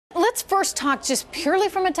let's first talk just purely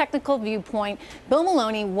from a technical viewpoint. Bill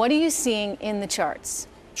Maloney, what are you seeing in the charts?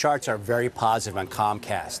 Charts are very positive on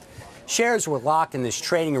Comcast. Shares were locked in this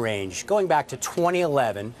trading range going back to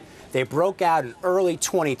 2011. They broke out in early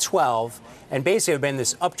 2012 and basically have been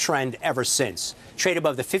this uptrend ever since. Trade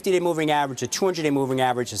above the 50-day moving average, the 200-day moving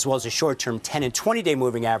average, as well as the short-term 10 and 20-day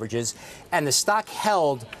moving averages. And the stock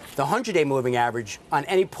held the 100-day moving average on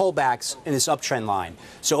any pullbacks in this uptrend line.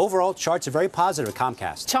 So overall, charts are very positive at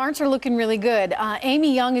Comcast. Charts are looking really good.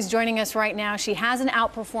 Amy Young is joining us right now. She has an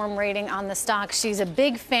outperform rating on the stock. She's a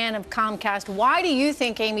big fan of Comcast. Why do you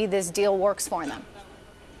think, Amy, this deal works for them?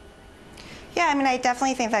 Yeah, I mean, I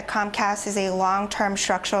definitely think that Comcast is a long-term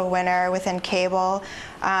structural winner within cable.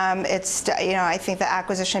 I think the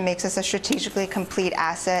acquisition makes us a strategically complete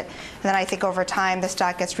asset. And then I think over time the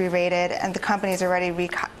stock gets re-rated, and the company is already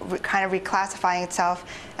kind of reclassifying itself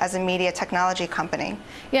as a media technology company.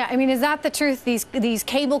 Yeah, I mean, is that the truth? These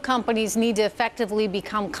cable companies need to effectively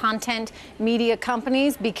become content media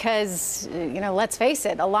companies because, let's face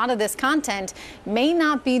it, a lot of this content may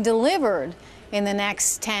not be delivered in the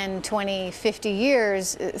next 10, 20, 50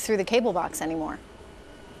 years through the cable box anymore.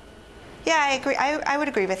 Yeah, I agree. I would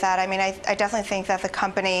agree with that. I mean, I definitely think that the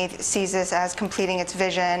company sees this as completing its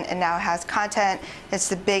vision and now has content. It's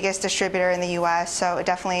the biggest distributor in the U.S., so it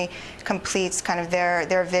definitely completes kind of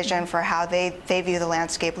their vision for how they view the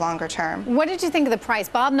landscape longer term. What did you think of the price?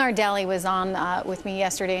 Bob Nardelli was on with me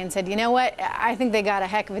yesterday and said, you know what, I think they got a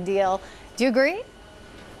heck of a deal. Do you agree?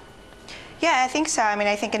 Yeah, I think so. I mean,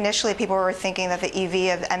 I think initially people were thinking that the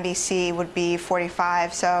EV of NBC would be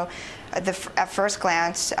 45. So at first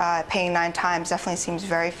glance, paying 9 times definitely seems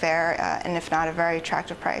very fair, and if not, a very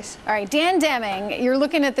attractive price. All right, Dan Deming, you're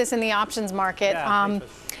looking at this in the options market. Yeah,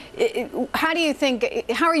 how do you think,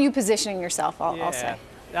 how are you positioning yourself, I'll say?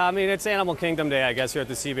 I mean, it's Animal Kingdom Day, I guess, here at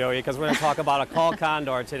the CBOE, because we're going to talk about a call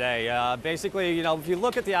condor today. Basically, if you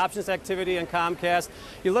look at the options activity in Comcast,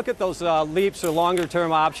 you look at those leaps or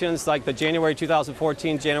longer-term options, like the January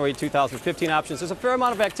 2014, January 2015 options, there's a fair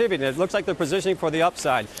amount of activity, and it looks like they're positioning for the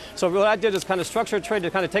upside. So what I did is kind of structure a trade to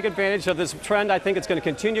kind of take advantage of this trend. I think it's going to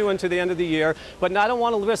continue into the end of the year, but I don't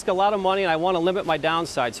want to risk a lot of money, and I want to limit my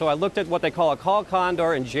downside. So I looked at what they call a call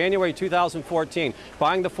condor in January 2014,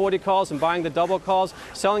 buying the 40 calls and buying the double calls,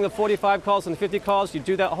 selling the 45 calls and the 50 calls. You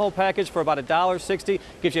do that whole package for about $1.60.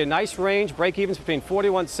 Gives you a nice range, break-evens between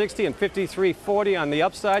 $41.60 and $53.40 on the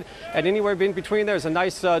upside. And anywhere in between there's a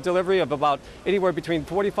nice delivery of about anywhere between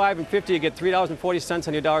 45 and 50. You get $3.40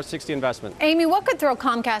 on your $1.60 investment. Amy, what could throw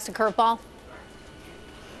Comcast a curveball?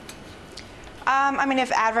 I mean,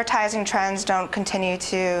 if advertising trends don't continue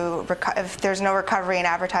to, if there's no recovery in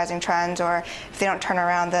advertising trends, or if they don't turn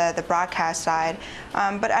around the broadcast side,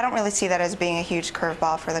 but I don't really see that as being a huge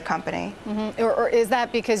curveball for the company. Mm-hmm. Or is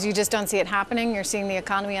that because you just don't see it happening? You're seeing the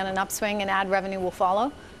economy on an upswing and ad revenue will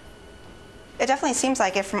follow? It definitely seems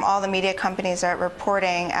like it from all the media companies that are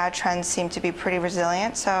reporting. Ad trends seem to be pretty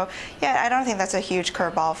resilient. So, yeah, I don't think that's a huge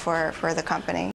curveball for the company.